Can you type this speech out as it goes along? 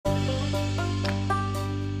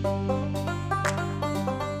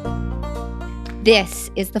This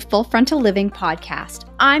is the Full Frontal Living Podcast.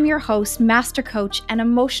 I'm your host, master coach, and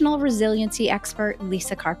emotional resiliency expert,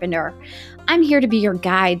 Lisa Carpenter. I'm here to be your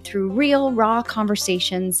guide through real, raw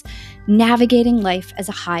conversations, navigating life as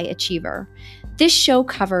a high achiever. This show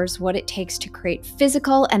covers what it takes to create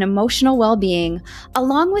physical and emotional well-being,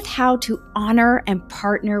 along with how to honor and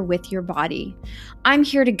partner with your body. I'm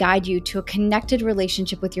here to guide you to a connected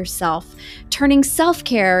relationship with yourself, turning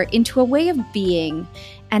self-care into a way of being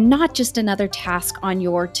and not just another task on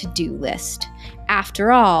your to-do list.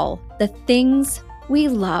 After all, the things we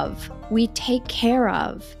love, we take care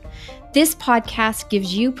of. This podcast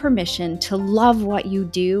gives you permission to love what you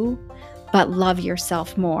do, but love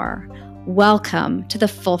yourself more. Welcome to the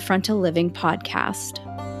Full Frontal Living Podcast.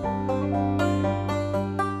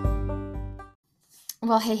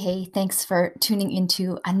 Well, hey, thanks for tuning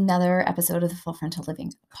into another episode of the Full Frontal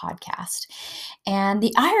Living Podcast. And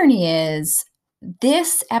the irony is,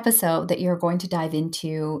 this episode that you're going to dive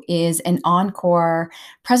into is an encore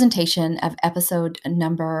presentation of episode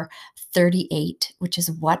number 38, which is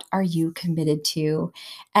What Are You Committed To?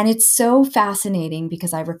 And it's so fascinating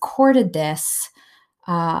because I recorded this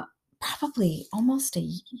probably almost a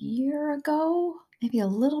year ago, maybe a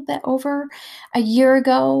little bit over a year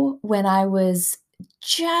ago, when I was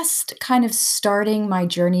just kind of starting my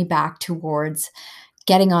journey back towards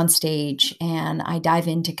getting on stage, and I dive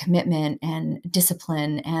into commitment and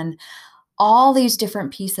discipline and all these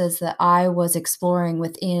different pieces that I was exploring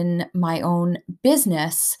within my own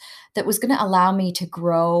business that was going to allow me to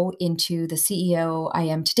grow into the CEO I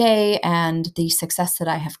am today and the success that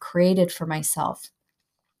I have created for myself.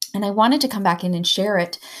 And I wanted to come back in and share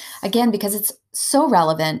it again because it's so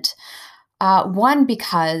relevant. One,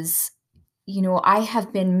 because, I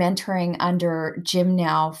have been mentoring under Jim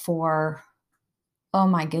now for, oh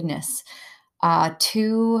my goodness, I'm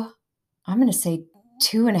going to say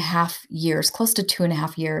 2.5 years, close to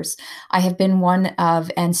 2.5 years. I have been one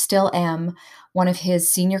of, and still am, one of his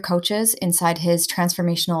senior coaches inside his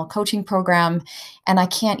transformational coaching program. And I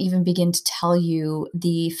can't even begin to tell you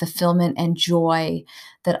the fulfillment and joy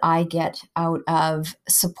that I get out of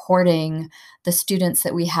supporting the students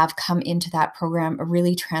that we have come into that program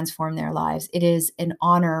really transform their lives. It is an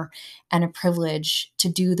honor and a privilege to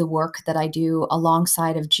do the work that I do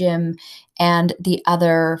alongside of Jim and the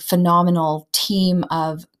other phenomenal team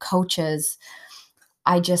of coaches.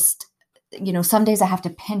 I just, some days I have to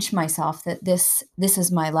pinch myself that this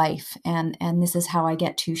is my life and this is how I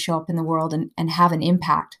get to show up in the world and have an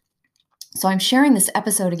impact. So I'm sharing this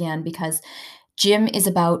episode again because Jim is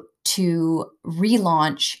about to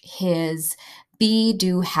relaunch his Be,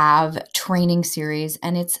 Do, Have training series,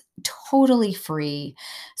 and it's totally free.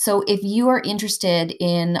 So if you are interested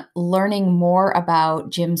in learning more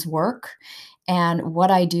about Jim's work and what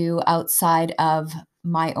I do outside of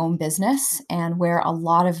my own business and where a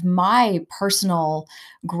lot of my personal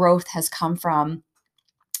growth has come from,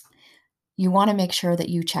 you want to make sure that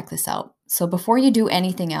you check this out. So before you do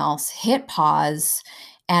anything else, hit pause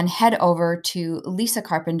and head over to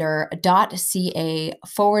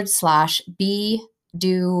lisacarpenter.ca/be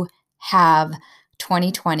do have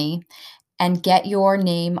 2020 and get your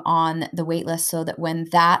name on the waitlist so that when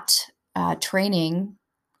that training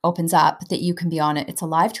opens up, that you can be on it. It's a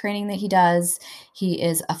live training that he does. He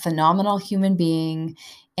is a phenomenal human being.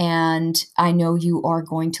 And I know you are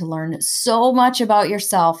going to learn so much about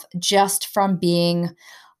yourself just from being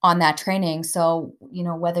on that training. So,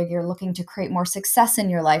 whether you're looking to create more success in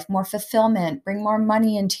your life, more fulfillment, bring more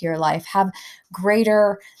money into your life, have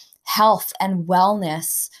greater health and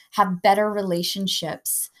wellness, have better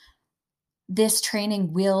relationships, this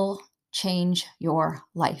training will change your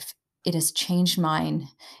life. It has changed mine.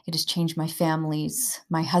 It has changed my family's.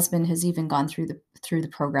 My husband has even gone through the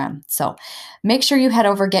program. So make sure you head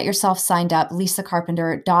over, get yourself signed up,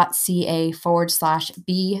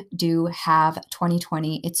 lisacarpenter.ca/be do have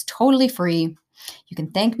 2020. It's totally free. You can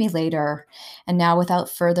thank me later. And now, without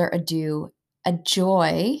further ado,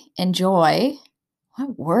 enjoy.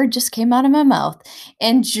 What word just came out of my mouth?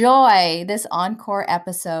 Enjoy this encore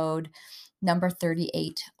episode number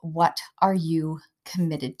 38. What are you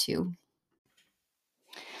committed to?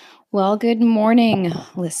 Well, good morning,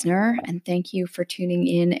 listener, and thank you for tuning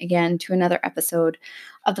in again to another episode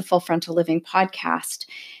of the Full Frontal Living Podcast.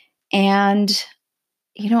 And,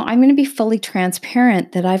 I'm going to be fully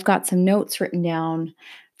transparent that I've got some notes written down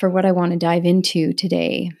for what I want to dive into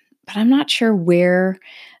today, but I'm not sure where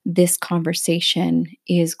this conversation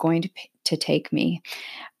is going to take me,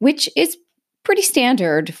 which is pretty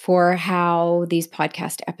standard for how these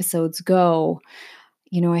podcast episodes go.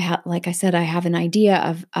 Like I said, I have an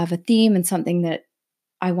idea of a theme and something that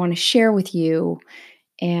I want to share with you.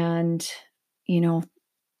 And,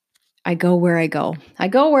 I go where I go. I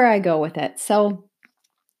go where I go with it. So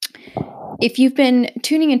if you've been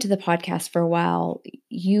tuning into the podcast for a while,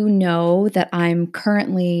 you know that I'm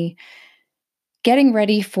currently getting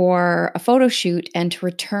ready for a photo shoot and to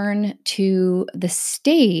return to the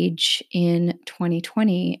stage in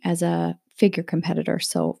 2020 as a figure competitor.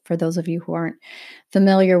 So for those of you who aren't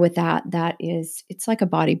familiar with that, it's like a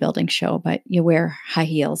bodybuilding show, but you wear high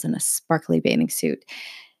heels and a sparkly bathing suit.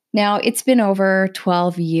 Now, it's been over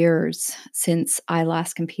 12 years since I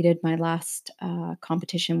last competed. My last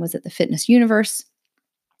competition was at the Fitness Universe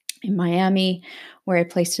in Miami, where I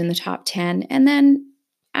placed in the top 10. And then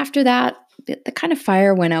after that, the kind of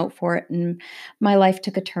fire went out for it, and my life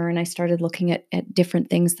took a turn. I started looking at different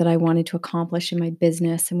things that I wanted to accomplish in my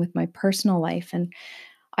business and with my personal life. And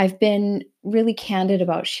I've been really candid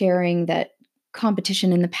about sharing that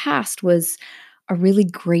competition in the past was a really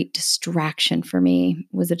great distraction for me.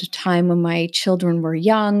 It was at a time when my children were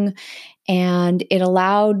young, and it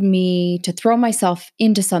allowed me to throw myself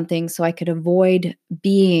into something so I could avoid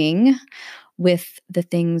being with the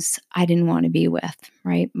things I didn't want to be with,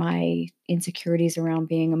 right? My insecurities around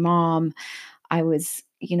being a mom. I was,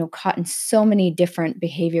 caught in so many different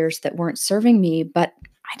behaviors that weren't serving me, but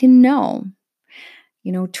I didn't know.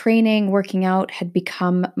 Training, working out had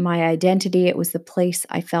become my identity. It was the place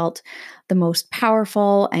I felt the most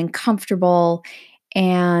powerful and comfortable.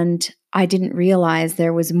 And I didn't realize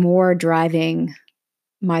there was more driving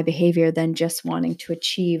my behavior than just wanting to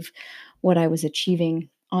achieve what I was achieving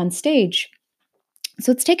on stage.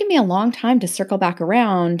 So it's taken me a long time to circle back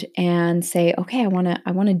around and say, okay, I want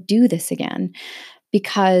to do this again,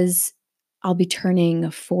 because I'll be turning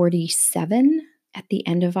 47 at the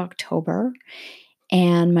end of October.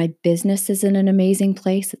 And my business is in an amazing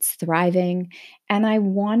place. It's thriving. And I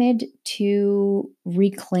wanted to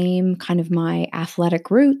reclaim kind of my athletic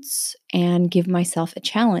roots and give myself a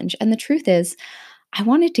challenge. And the truth is, I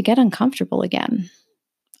wanted to get uncomfortable again.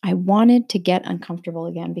 I wanted to get uncomfortable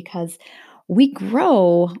again because we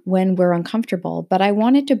grow when we're uncomfortable, but I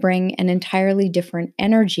wanted to bring an entirely different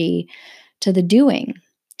energy to the doing.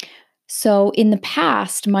 So in the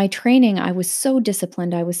past, my training, I was so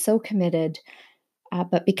disciplined, I was so committed.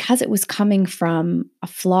 But because it was coming from a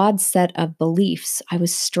flawed set of beliefs, I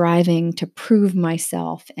was striving to prove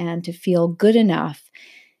myself and to feel good enough.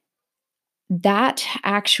 That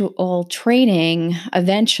actual training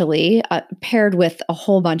eventually, paired with a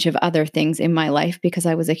whole bunch of other things in my life, because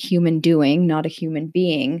I was a human doing, not a human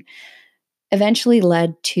being, eventually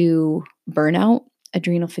led to burnout,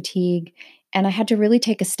 adrenal fatigue. And I had to really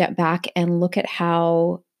take a step back and look at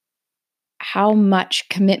how much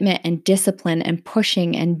commitment and discipline and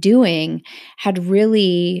pushing and doing had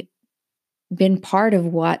really been part of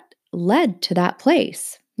what led to that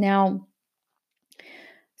place. Now,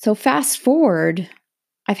 so fast forward,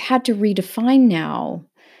 I've had to redefine now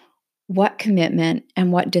what commitment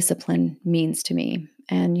and what discipline means to me.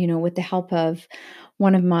 And, with the help of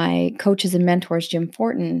one of my coaches and mentors, Jim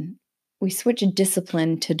Fortin, we switch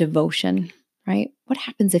discipline to devotion, right? What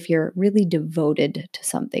happens if you're really devoted to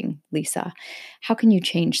something, Lisa? How can you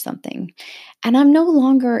change something? And I'm no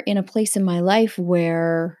longer in a place in my life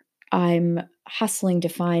where I'm hustling to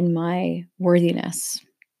find my worthiness.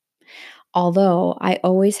 Although I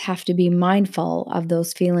always have to be mindful of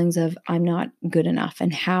those feelings of I'm not good enough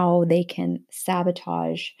and how they can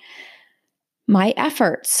sabotage my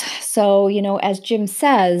efforts. So, as Jim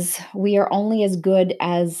says, we are only as good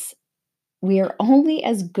as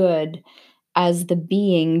the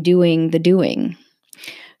being doing the doing.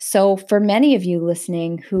 So, for many of you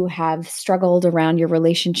listening who have struggled around your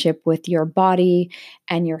relationship with your body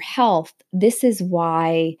and your health, this is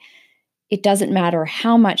why it doesn't matter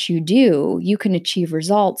how much you do, you can achieve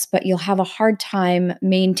results, but you'll have a hard time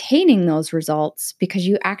maintaining those results because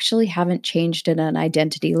you actually haven't changed at an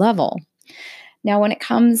identity level. Now, when it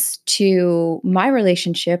comes to my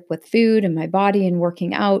relationship with food and my body and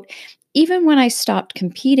working out, even when I stopped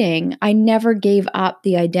competing, I never gave up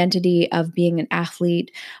the identity of being an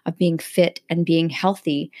athlete, of being fit and being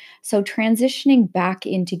healthy. So, transitioning back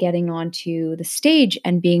into getting onto the stage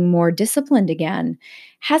and being more disciplined again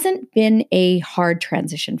hasn't been a hard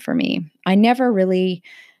transition for me. I never really,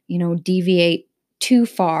 deviate too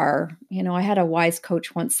far. I had a wise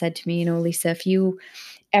coach once said to me, Lisa, if you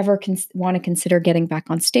ever want to consider getting back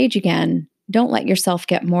on stage again, don't let yourself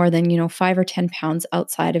get more than, 5 or 10 pounds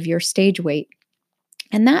outside of your stage weight.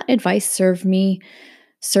 And that advice served me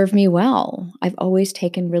well. I've always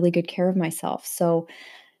taken really good care of myself. So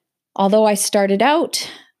although I started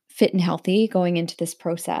out fit and healthy going into this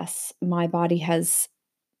process, my body has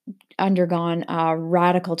undergone a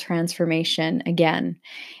radical transformation again.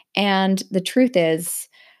 And the truth is,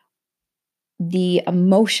 the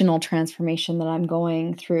emotional transformation that I'm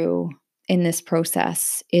going through in this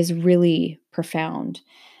process is really profound.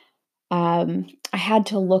 I had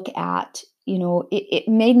to look at, it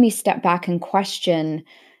made me step back and question,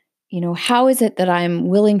 how is it that I'm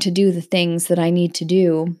willing to do the things that I need to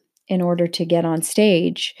do in order to get on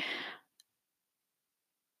stage?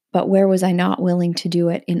 But where was I not willing to do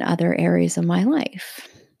it in other areas of my life?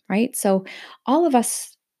 Right. So all of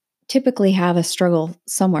us typically have a struggle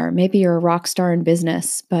somewhere. Maybe you're a rock star in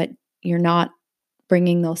business, but you're not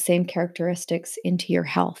bringing those same characteristics into your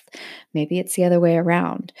health. Maybe it's the other way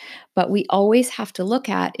around. But we always have to look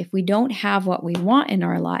at, if we don't have what we want in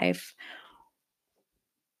our life,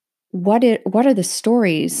 what are the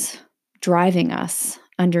stories driving us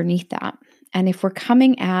underneath that? And if we're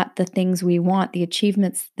coming at the things we want, the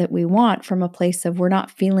achievements that we want, from a place of we're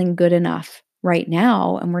not feeling good enough right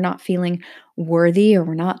now, and we're not feeling worthy, or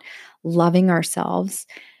we're not loving ourselves,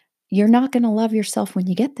 you're not going to love yourself when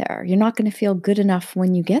you get there. You're not going to feel good enough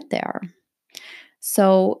when you get there.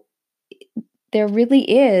 So there really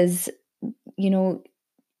is, you know,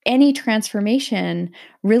 any transformation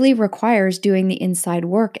really requires doing the inside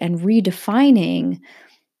work and redefining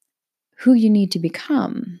who you need to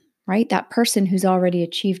become, right? That person who's already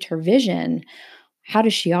achieved her vision, how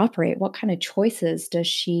does she operate? What kind of choices does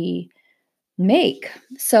she make?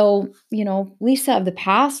 So, Lisa of the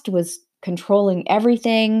past was controlling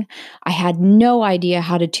everything. I had no idea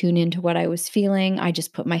how to tune into what I was feeling. I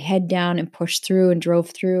just put my head down and pushed through and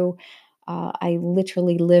drove through. I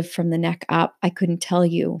literally lived from the neck up. I couldn't tell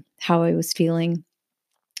you how I was feeling.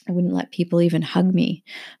 I wouldn't let people even hug me.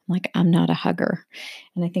 I'm not a hugger.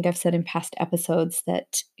 And I think I've said in past episodes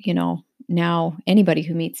that, now anybody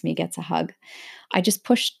who meets me gets a hug. I just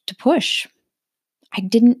pushed to push. I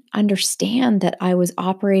didn't understand that I was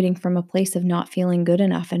operating from a place of not feeling good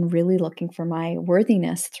enough and really looking for my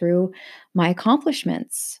worthiness through my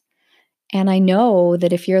accomplishments. And I know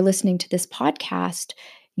that if you're listening to this podcast,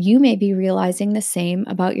 you may be realizing the same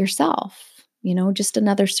about yourself. Just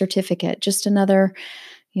another certificate, just another,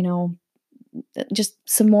 you know, just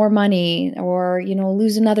some more money, or,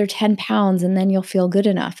 lose another 10 pounds and then you'll feel good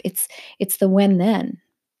enough. It's the when then.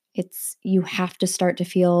 It's, you have to start to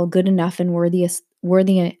feel good enough and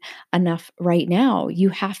worthy enough right now. You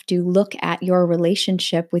have to look at your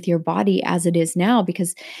relationship with your body as it is now,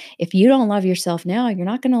 because if you don't love yourself now, you're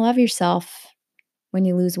not going to love yourself when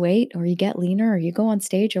you lose weight, or you get leaner, or you go on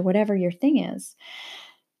stage, or whatever your thing is.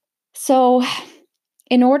 So,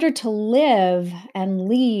 in order to live and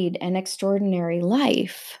lead an extraordinary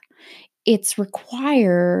life, the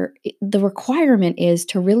requirement is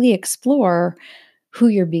to really explore who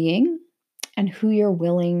you're being and who you're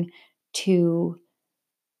willing to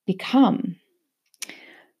become.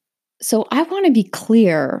 So I want to be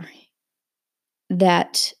clear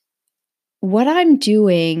that what I'm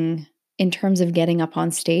doing in terms of getting up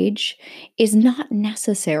on stage is not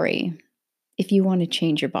necessary if you want to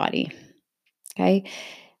change your body. Okay.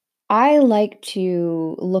 I like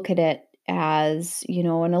to look at it as, an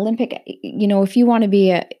Olympic, if you want to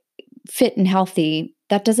be fit and healthy,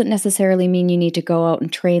 that doesn't necessarily mean you need to go out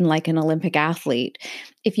and train like an Olympic athlete.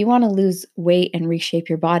 If you want to lose weight and reshape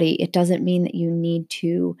your body, it doesn't mean that you need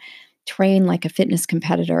to train like a fitness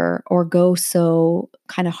competitor or go so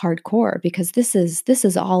kind of hardcore, because this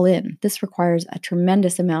is all in. This requires a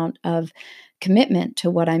tremendous amount of commitment to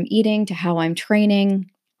what I'm eating, to how I'm training.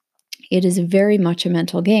 It is very much a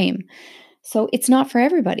mental game. So it's not for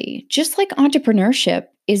everybody. Just like entrepreneurship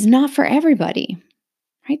is not for everybody,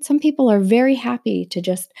 right? Some people are very happy to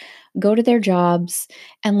just go to their jobs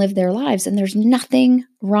and live their lives, and there's nothing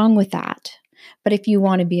wrong with that. But if you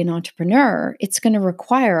want to be an entrepreneur, it's going to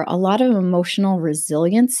require a lot of emotional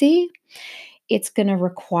resiliency. It's going to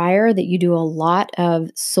require that you do a lot of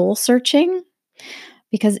soul searching,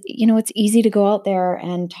 because it's easy to go out there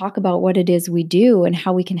and talk about what it is we do and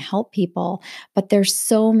how we can help people, but there's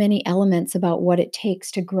so many elements about what it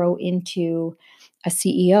takes to grow into a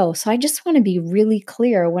CEO. So I just want to be really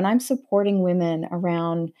clear when I'm supporting women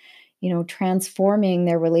around transforming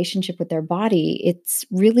their relationship with their body. It's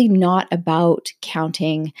really not about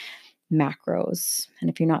counting macros. And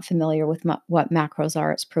if you're not familiar with what macros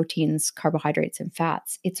are, it's proteins, carbohydrates, and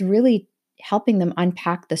fats. It's really helping them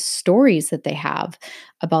unpack the stories that they have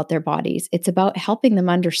about their bodies. It's about helping them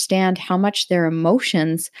understand how much their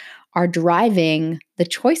emotions are driving the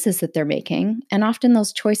choices that they're making. And often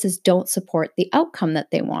those choices don't support the outcome that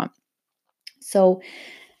they want. So,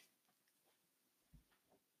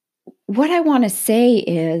 what I want to say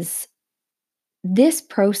is, this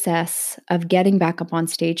process of getting back up on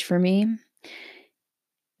stage for me,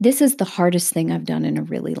 This is the hardest thing I've done in a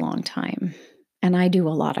really long time. And I do a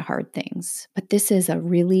lot of hard things, but this has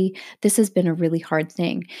been a really hard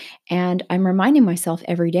thing. And I'm reminding myself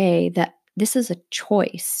every day that this is a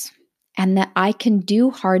choice and that I can do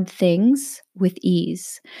hard things with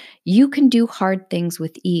ease. You can do hard things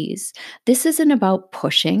with ease. This isn't about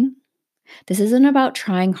pushing. This isn't about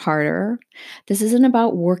trying harder. This isn't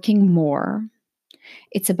about working more.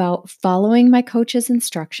 It's about following my coach's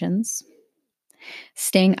instructions,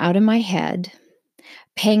 staying out of my head,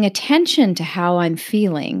 paying attention to how I'm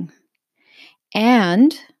feeling,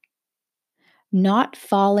 and not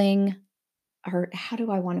falling, or how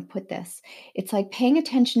do I want to put this? It's like paying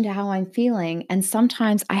attention to how I'm feeling, and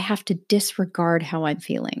sometimes I have to disregard how I'm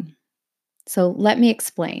feeling. So let me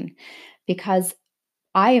explain, because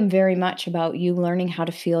I am very much about you learning how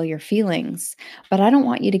to feel your feelings, but I don't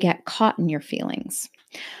want you to get caught in your feelings.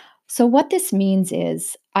 So, what this means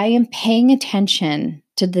is I am paying attention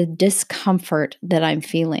to the discomfort that I'm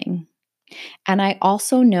feeling. And I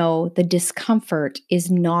also know the discomfort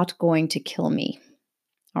is not going to kill me.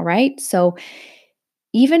 All right. So,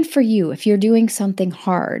 even for you, if you're doing something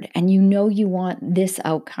hard and you know you want this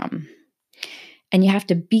outcome, and you have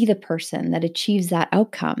to be the person that achieves that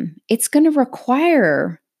outcome, it's going to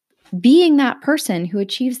require being that person who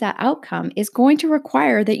achieves that outcome is going to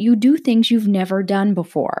require that you do things you've never done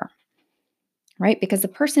before, right? Because the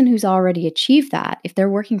person who's already achieved that, if they're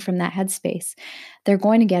working from that headspace, they're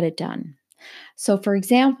going to get it done. So, for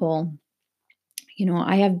example,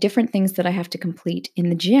 I have different things that I have to complete in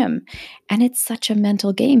the gym. And it's such a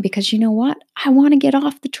mental game because you know what? I want to get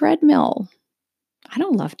off the treadmill. I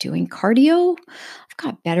don't love doing cardio. I've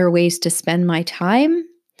got better ways to spend my time.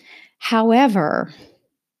 However,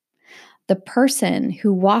 the person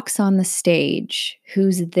who walks on the stage,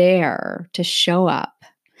 who's there to show up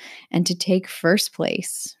and to take first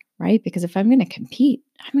place, right? Because if I'm going to compete,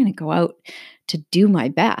 I'm going to go out to do my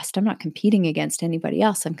best. I'm not competing against anybody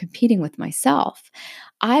else. I'm competing with myself.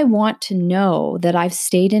 I want to know that I've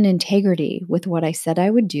stayed in integrity with what I said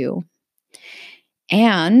I would do.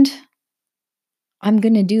 And I'm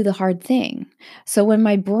going to do the hard thing. So when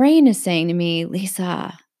my brain is saying to me,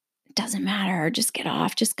 Lisa, it doesn't matter. Just get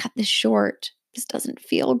off. Just cut this short. This doesn't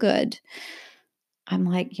feel good. I'm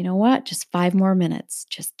like, you know what? Just 5 more minutes,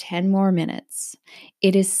 just 10 more minutes.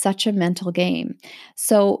 It is such a mental game.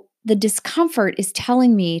 So the discomfort is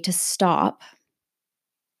telling me to stop,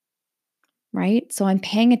 right? So I'm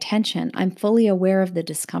paying attention. I'm fully aware of the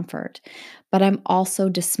discomfort, but I'm also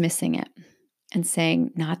dismissing it and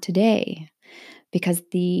saying, not today, because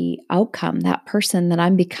the outcome, that person that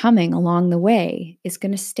I'm becoming along the way, is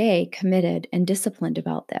going to stay committed and disciplined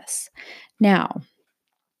about this. Now,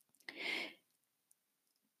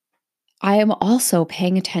 I am also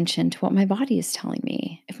paying attention to what my body is telling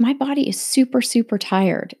me. If my body is super, super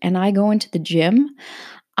tired and I go into the gym,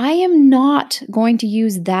 I am not going to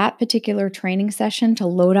use that particular training session to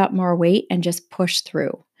load up more weight and just push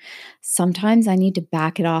through. Sometimes I need to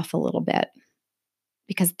back it off a little bit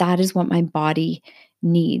because that is what my body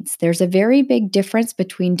needs. There's a very big difference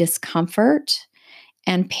between discomfort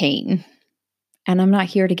and pain. And I'm not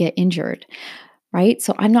here to get injured, right?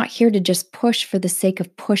 So I'm not here to just push for the sake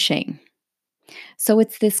of pushing. So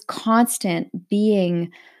it's this constant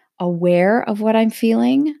being aware of what I'm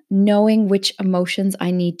feeling, knowing which emotions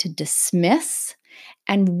I need to dismiss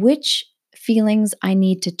and which feelings I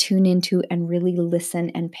need to tune into and really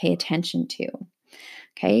listen and pay attention to.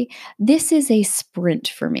 Okay. This is a sprint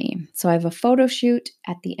for me. So I have a photo shoot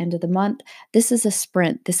at the end of the month. This is a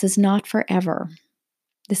sprint. This is not forever.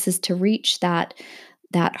 This is to reach that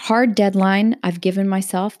hard deadline I've given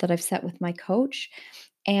myself that I've set with my coach.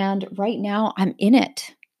 And right now I'm in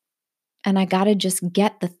it and I got to just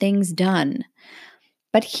get the things done.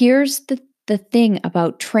 But here's the thing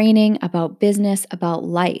about training, about business, about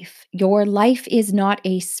life. Your life is not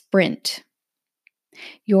a sprint.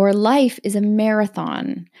 Your life is a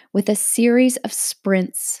marathon with a series of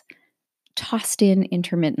sprints tossed in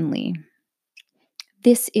intermittently.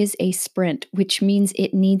 This is a sprint, which means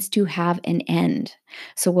it needs to have an end.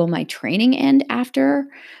 So will my training end after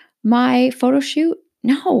my photo shoot?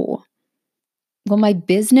 No. Will my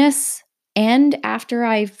business end after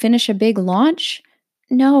I finish a big launch?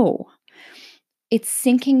 No. It's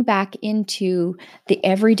sinking back into the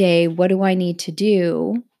everyday, what do I need to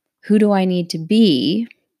do? Who do I need to be?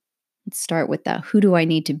 Let's start with that. Who do I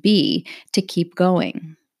need to be to keep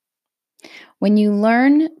going? When you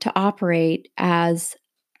learn to operate as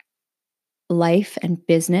life and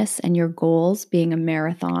business and your goals being a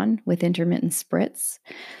marathon with intermittent sprints,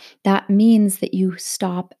 that means that you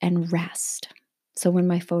stop and rest. So when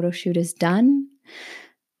my photo shoot is done,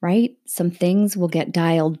 right? Some things will get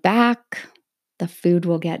dialed back, the food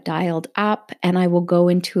will get dialed up, and I will go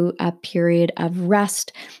into a period of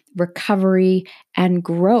rest, recovery, and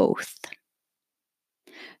growth.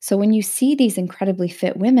 So when you see these incredibly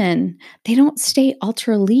fit women, they don't stay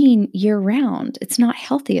ultra lean year round. It's not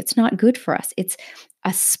healthy. It's not good for us. It's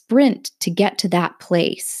a sprint to get to that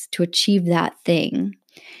place, to achieve that thing.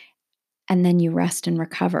 And then you rest and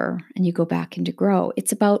recover and you go back into grow.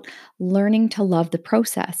 It's about learning to love the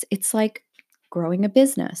process. It's like growing a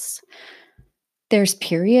business. There's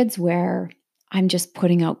periods where I'm just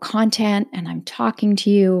putting out content and I'm talking to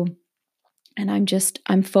you and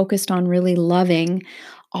I'm focused on really loving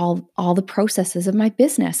all the processes of my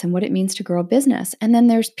business and what it means to grow a business. And then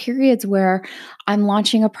there's periods where I'm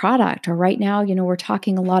launching a product, or right now, we're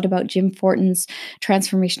talking a lot about Jim Fortin's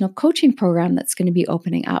transformational coaching program that's going to be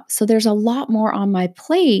opening up. So there's a lot more on my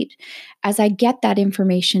plate as I get that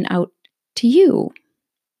information out to you.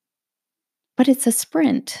 But it's a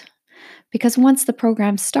sprint. Because once the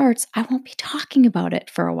program starts, I won't be talking about it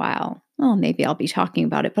for a while. Well, maybe I'll be talking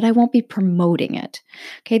about it, but I won't be promoting it.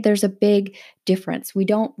 Okay, there's a big difference. We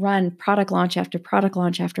don't run product launch after product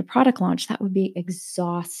launch after product launch. That would be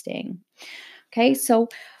exhausting. Okay, so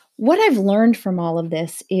what I've learned from all of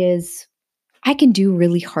this is I can do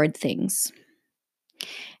really hard things.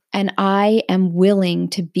 And I am willing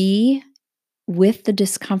to be with the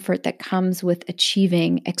discomfort that comes with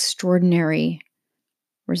achieving extraordinary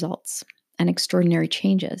results and extraordinary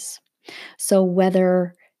changes. So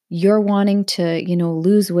whether you're wanting to,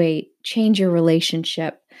 lose weight, change your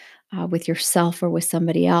relationship with yourself or with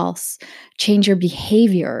somebody else, change your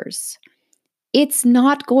behaviors, it's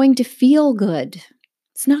not going to feel good.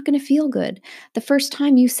 It's not going to feel good. The first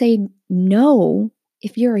time you say no,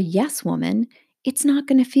 if you're a yes woman, it's not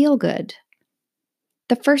going to feel good.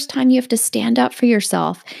 The first time you have to stand up for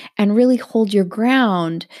yourself and really hold your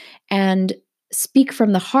ground and speak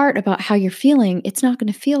from the heart about how you're feeling, it's not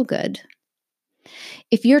going to feel good.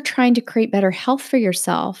 If you're trying to create better health for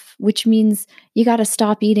yourself, which means you got to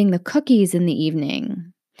stop eating the cookies in the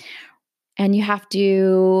evening and you have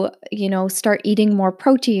to, start eating more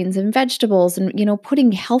proteins and vegetables and,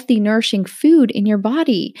 putting healthy, nourishing food in your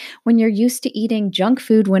body when you're used to eating junk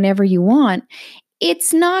food whenever you want,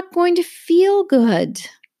 it's not going to feel good.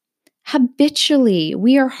 Habitually,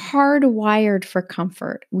 we are hardwired for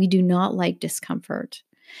comfort. We do not like discomfort.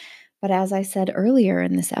 But as I said earlier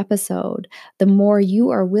in this episode, the more you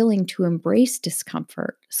are willing to embrace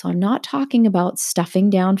discomfort, so I'm not talking about stuffing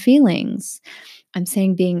down feelings. I'm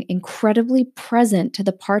saying being incredibly present to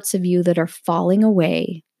the parts of you that are falling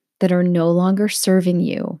away, that are no longer serving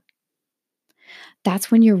you. That's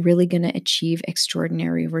when you're really going to achieve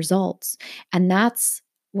extraordinary results. And that's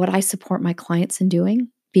what I support my clients in doing,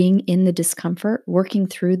 being in the discomfort, working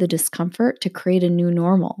through the discomfort to create a new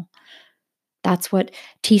normal. That's what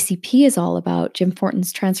TCP is all about. Jim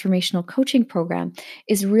Fortin's transformational coaching program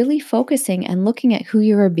is really focusing and looking at who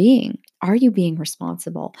you are being. Are you being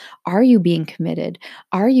responsible? Are you being committed?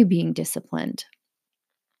 Are you being disciplined?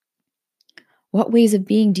 What ways of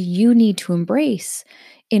being do you need to embrace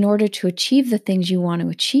in order to achieve the things you want to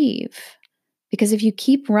achieve? Because if you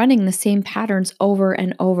keep running the same patterns over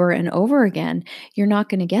and over and over again, you're not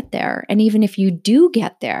going to get there. And even if you do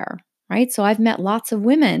get there, right? So I've met lots of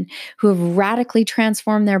women who have radically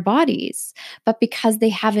transformed their bodies, but because they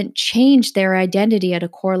haven't changed their identity at a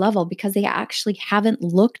core level, because they actually haven't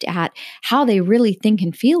looked at how they really think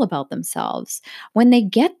and feel about themselves, when they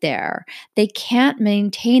get there, they can't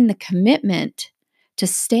maintain the commitment to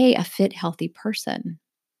stay a fit, healthy person.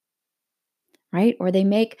 Right? Or they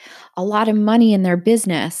make a lot of money in their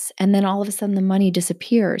business and then all of a sudden the money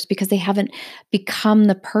disappears because they haven't become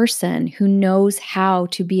the person who knows how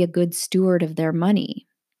to be a good steward of their money.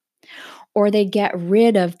 Or they get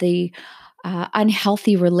rid of the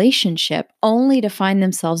unhealthy relationship only to find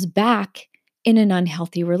themselves back in an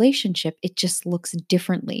unhealthy relationship. It just looks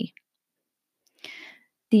differently.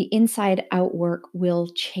 The inside out work will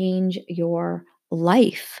change your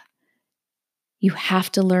life. You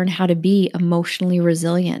have to learn how to be emotionally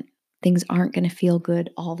resilient. Things aren't going to feel good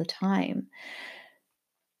all the time.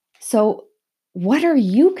 So, what are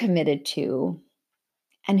you committed to?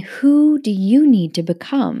 And who do you need to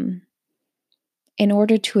become in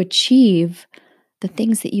order to achieve the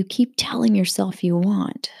things that you keep telling yourself you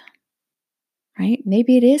want? Right?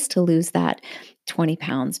 Maybe it is to lose that 20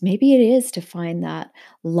 pounds. Maybe it is to find that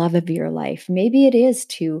love of your life. Maybe it is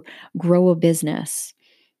to grow a business.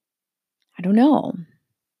 I don't know.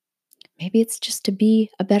 Maybe it's just to be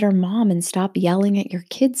a better mom and stop yelling at your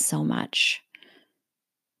kids so much.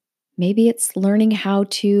 Maybe it's learning how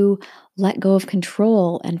to let go of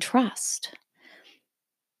control and trust.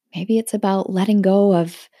 Maybe it's about letting go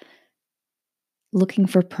of looking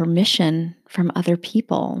for permission from other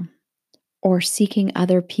people or seeking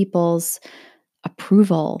other people's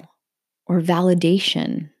approval or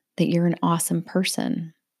validation that you're an awesome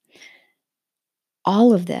person.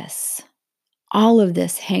 All of this, all of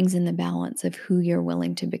this hangs in the balance of who you're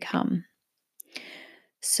willing to become.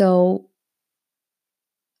 So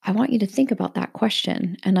I want you to think about that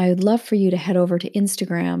question. And I would love for you to head over to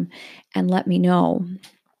Instagram and let me know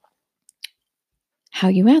how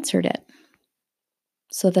you answered it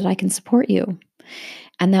so that I can support you.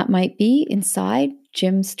 And that might be inside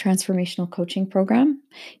Jim's transformational coaching program.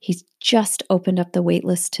 He's just opened up the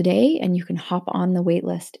waitlist today, and you can hop on the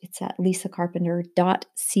waitlist. It's at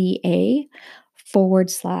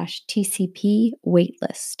lisacarpenter.ca/TCP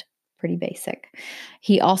waitlist. Pretty basic.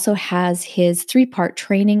 He also has his 3-part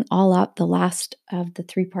training all up. The last of the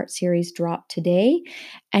 3-part series dropped today,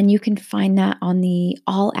 and you can find that on the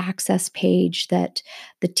all access page that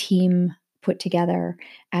the team put together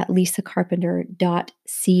at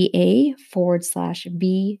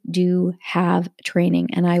lisacarpenter.ca/be do have training.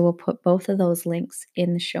 And I will put both of those links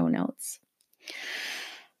in the show notes.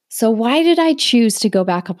 So why did I choose to go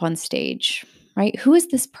back up on stage, right? Who is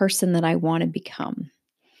this person that I want to become?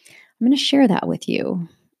 I'm going to share that with you.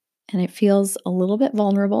 And it feels a little bit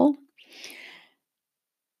vulnerable.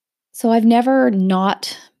 So I've never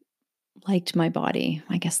not liked my body.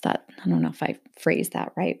 I guess that, I don't know if I phrased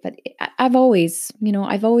that right, but I've always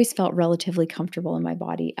felt relatively comfortable in my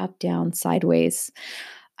body, up, down, sideways.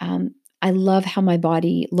 I love how my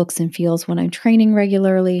body looks and feels when I'm training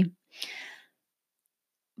regularly.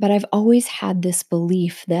 But I've always had this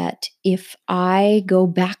belief that if I go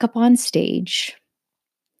back up on stage,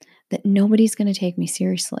 that nobody's going to take me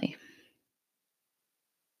seriously.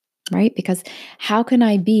 Right? Because how can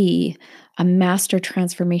I be a master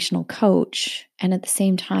transformational coach and at the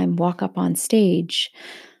same time walk up on stage,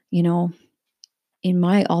 in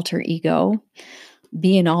my alter ego,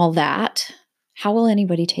 being all that? How will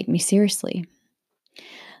anybody take me seriously?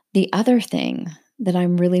 The other thing that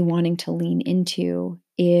I'm really wanting to lean into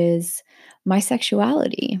is my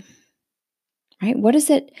sexuality, right? What does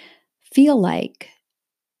it feel like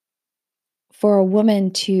for a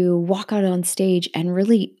woman to walk out on stage and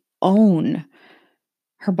really own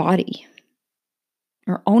her body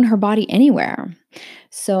or own her body anywhere?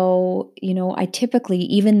 So, I typically,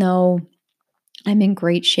 even though I'm in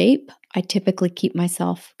great shape, I typically keep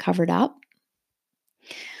myself covered up.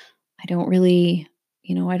 I don't really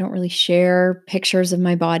share pictures of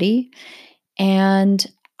my body. And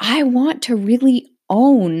I want to really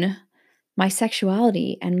own my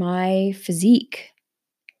sexuality and my physique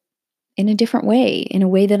in a different way, in a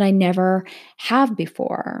way that I never have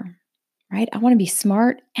before, right? I want to be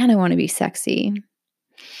smart and I want to be sexy.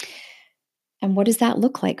 And what does that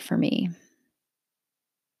look like for me?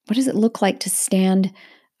 What does it look like to stand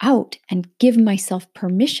out and give myself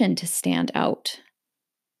permission to stand out?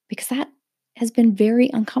 Because that has been very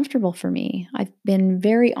uncomfortable for me. I've been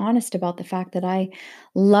very honest about the fact that I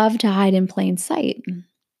love to hide in plain sight.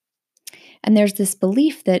 And there's this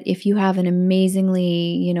belief that if you have an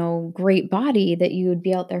amazingly, great body, that you would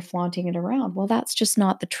be out there flaunting it around. Well, that's just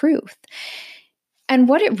not the truth. And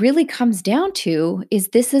what it really comes down to is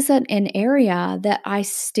this is an area that I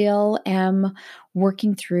still am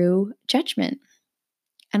working through judgment.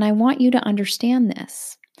 And I want you to understand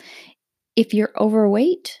this. If you're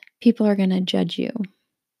overweight, people are going to judge you.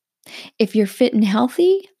 If you're fit and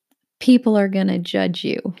healthy, people are going to judge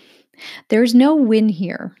you. There's no win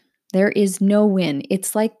here. There is no win.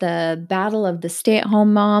 It's like the battle of the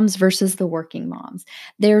stay-at-home moms versus the working moms.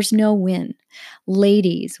 There's no win.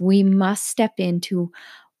 Ladies, we must step into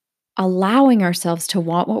allowing ourselves to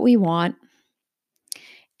want what we want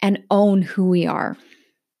and own who we are.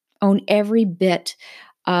 Own every bit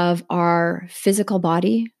of our physical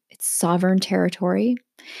body. It's sovereign territory.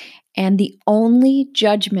 And the only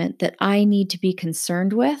judgment that I need to be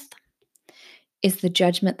concerned with is the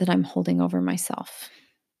judgment that I'm holding over myself.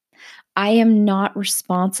 I am not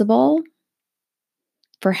responsible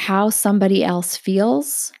for how somebody else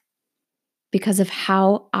feels because of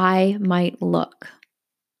how I might look.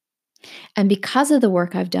 And because of the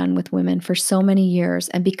work I've done with women for so many years,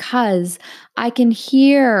 and because I can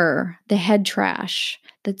hear the head trash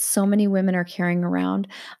that so many women are carrying around,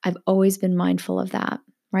 I've always been mindful of that,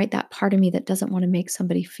 right? That part of me that doesn't want to make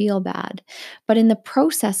somebody feel bad. But in the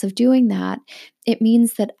process of doing that, it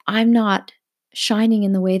means that I'm not shining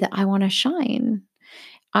in the way that I want to shine.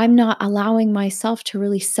 I'm not allowing myself to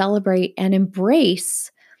really celebrate and embrace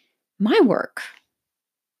my work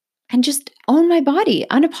and just own my body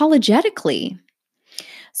unapologetically.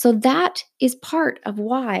 So that is part of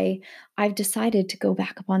why I've decided to go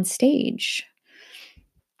back up on stage.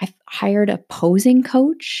 I've hired a posing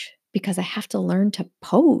coach because I have to learn to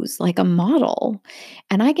pose like a model.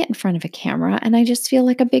 And I get in front of a camera and I just feel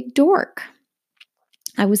like a big dork.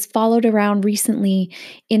 I was followed around recently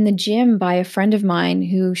in the gym by a friend of mine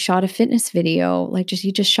who shot a fitness video.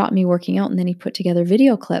 He just shot me working out and then he put together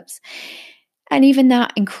video clips. And even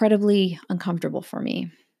that incredibly uncomfortable for me.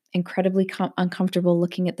 Incredibly uncomfortable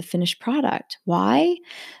looking at the finished product. Why?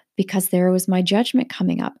 Because there was my judgment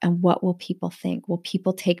coming up. And what will people think? Will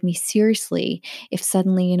people take me seriously if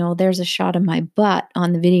suddenly, there's a shot of my butt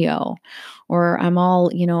on the video, or I'm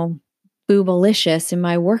all, boobalicious in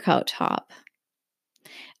my workout top?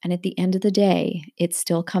 And at the end of the day, it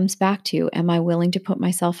still comes back to, am I willing to put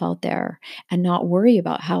myself out there and not worry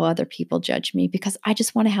about how other people judge me? Because I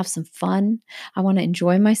just want to have some fun. I want to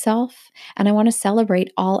enjoy myself and I want to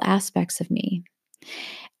celebrate all aspects of me.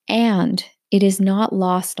 And it is not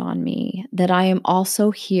lost on me that I am also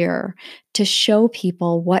here to show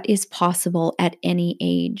people what is possible at any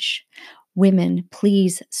age. Women,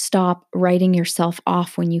 please stop writing yourself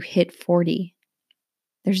off when you hit 40.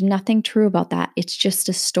 There's nothing true about that. It's just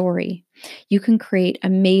a story. You can create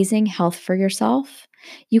amazing health for yourself.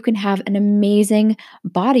 You can have an amazing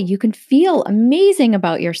body. You can feel amazing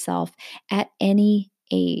about yourself at any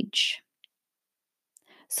age.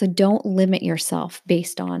 So don't limit yourself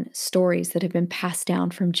based on stories that have been passed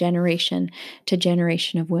down from generation to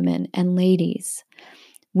generation of women. And ladies,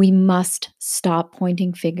 we must stop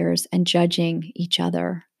pointing fingers and judging each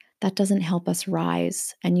other. That doesn't help us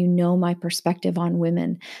rise. And you know my perspective on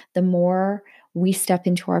women. The more we step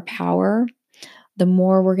into our power, the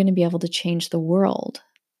more we're going to be able to change the world.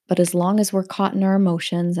 But as long as we're caught in our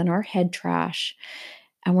emotions and our head trash,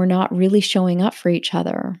 and we're not really showing up for each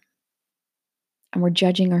other, and we're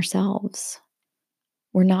judging ourselves,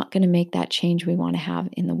 we're not going to make that change we want to have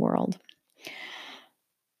in the world.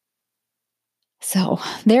 So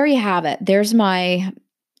there you have it. There's my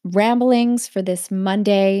ramblings for this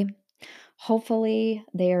Monday. Hopefully,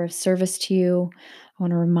 they are of service to you. I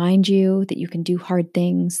want to remind you that you can do hard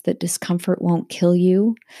things, that discomfort won't kill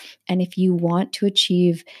you. And if you want to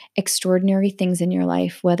achieve extraordinary things in your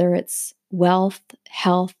life, whether it's wealth,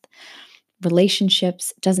 health,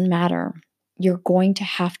 relationships, doesn't matter. You're going to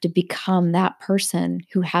have to become that person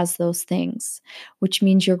who has those things, which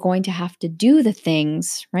means you're going to have to do the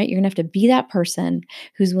things, right? You're going to have to be that person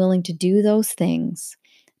who's willing to do those things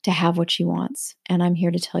to have what she wants. And I'm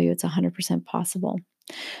here to tell you it's 100% possible.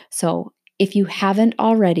 So if you haven't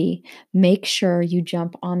already, make sure you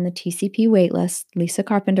jump on the TCP waitlist,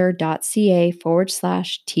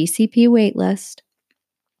 lisacarpenter.ca/TCP waitlist,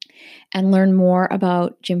 and learn more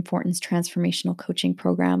about Jim Fortin's transformational coaching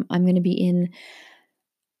program. I'm going to be in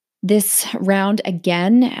this round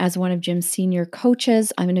again as one of Jim's senior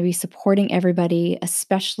coaches. I'm going to be supporting everybody,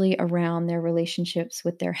 especially around their relationships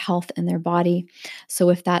with their health and their body.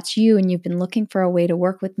 So if that's you and you've been looking for a way to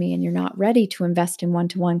work with me and you're not ready to invest in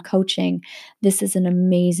one-to-one coaching, this is an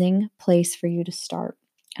amazing place for you to start.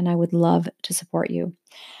 And I would love to support you.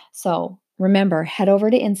 So remember, head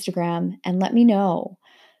over to Instagram and let me know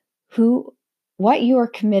what you are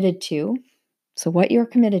committed to. So what you're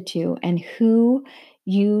committed to and who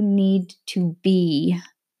you need to be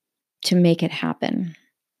to make it happen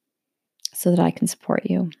so that I can support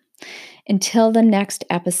you. Until the next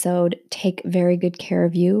episode, take very good care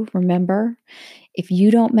of you. Remember, if you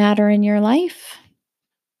don't matter in your life,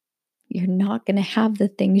 you're not going to have the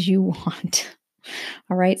things you want.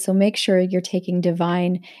 All right. So make sure you're taking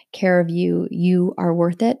divine care of you. You are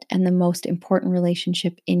worth it. And the most important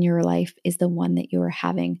relationship in your life is the one that you are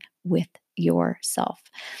having with yourself.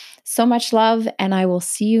 So much love. And I will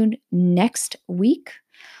see you next week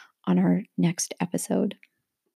on our next episode.